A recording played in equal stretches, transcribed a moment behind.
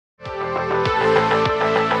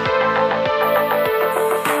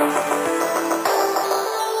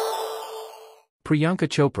Priyanka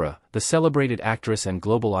Chopra, the celebrated actress and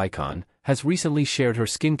global icon, has recently shared her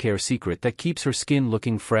skincare secret that keeps her skin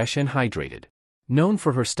looking fresh and hydrated. Known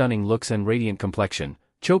for her stunning looks and radiant complexion,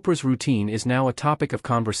 Chopra's routine is now a topic of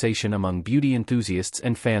conversation among beauty enthusiasts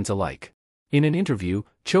and fans alike. In an interview,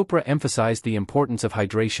 Chopra emphasized the importance of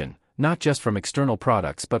hydration, not just from external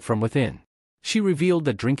products but from within. She revealed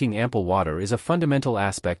that drinking ample water is a fundamental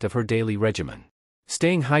aspect of her daily regimen.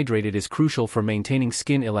 Staying hydrated is crucial for maintaining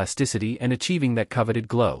skin elasticity and achieving that coveted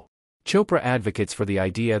glow. Chopra advocates for the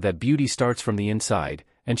idea that beauty starts from the inside,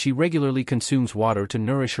 and she regularly consumes water to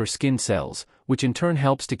nourish her skin cells, which in turn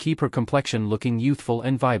helps to keep her complexion looking youthful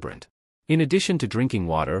and vibrant. In addition to drinking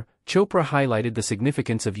water, Chopra highlighted the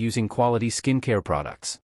significance of using quality skincare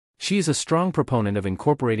products. She is a strong proponent of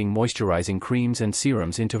incorporating moisturizing creams and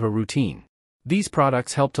serums into her routine. These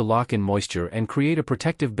products help to lock in moisture and create a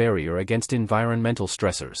protective barrier against environmental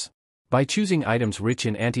stressors. By choosing items rich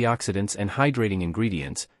in antioxidants and hydrating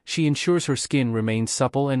ingredients, she ensures her skin remains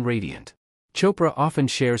supple and radiant. Chopra often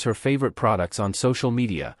shares her favorite products on social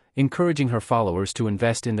media, encouraging her followers to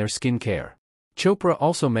invest in their skincare. Chopra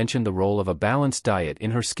also mentioned the role of a balanced diet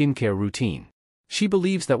in her skincare routine. She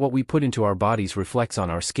believes that what we put into our bodies reflects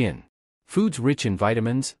on our skin. Foods rich in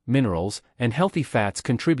vitamins, minerals, and healthy fats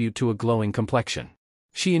contribute to a glowing complexion.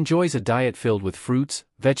 She enjoys a diet filled with fruits,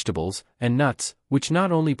 vegetables, and nuts, which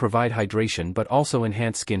not only provide hydration but also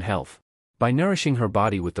enhance skin health. By nourishing her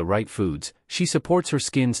body with the right foods, she supports her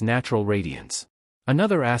skin's natural radiance.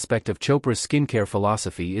 Another aspect of Chopra's skincare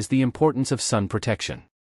philosophy is the importance of sun protection.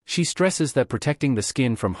 She stresses that protecting the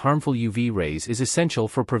skin from harmful UV rays is essential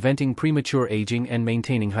for preventing premature aging and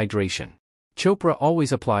maintaining hydration. Chopra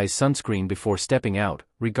always applies sunscreen before stepping out,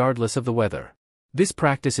 regardless of the weather. This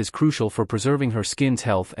practice is crucial for preserving her skin's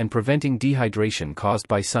health and preventing dehydration caused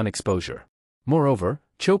by sun exposure. Moreover,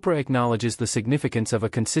 Chopra acknowledges the significance of a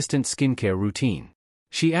consistent skincare routine.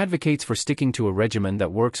 She advocates for sticking to a regimen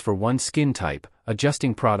that works for one's skin type,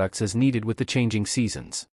 adjusting products as needed with the changing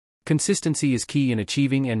seasons. Consistency is key in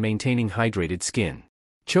achieving and maintaining hydrated skin.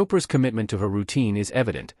 Chopra's commitment to her routine is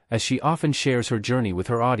evident, as she often shares her journey with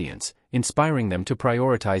her audience, inspiring them to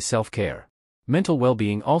prioritize self-care. Mental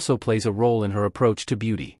well-being also plays a role in her approach to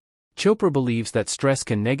beauty. Chopra believes that stress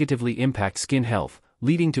can negatively impact skin health,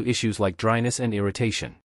 leading to issues like dryness and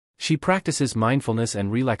irritation. She practices mindfulness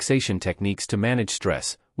and relaxation techniques to manage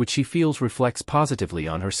stress, which she feels reflects positively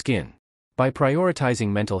on her skin. By prioritizing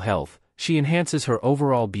mental health, she enhances her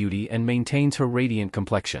overall beauty and maintains her radiant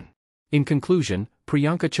complexion. In conclusion,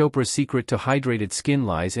 Priyanka Chopra's secret to hydrated skin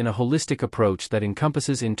lies in a holistic approach that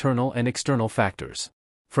encompasses internal and external factors.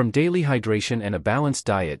 From daily hydration and a balanced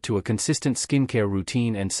diet to a consistent skincare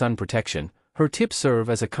routine and sun protection, her tips serve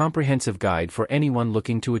as a comprehensive guide for anyone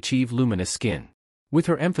looking to achieve luminous skin. With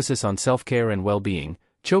her emphasis on self-care and well-being,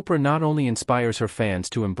 Chopra not only inspires her fans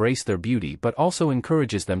to embrace their beauty but also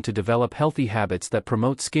encourages them to develop healthy habits that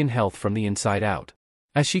promote skin health from the inside out.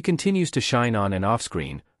 As she continues to shine on and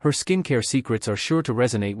off-screen, her skincare secrets are sure to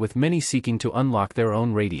resonate with many seeking to unlock their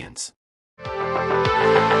own radiance.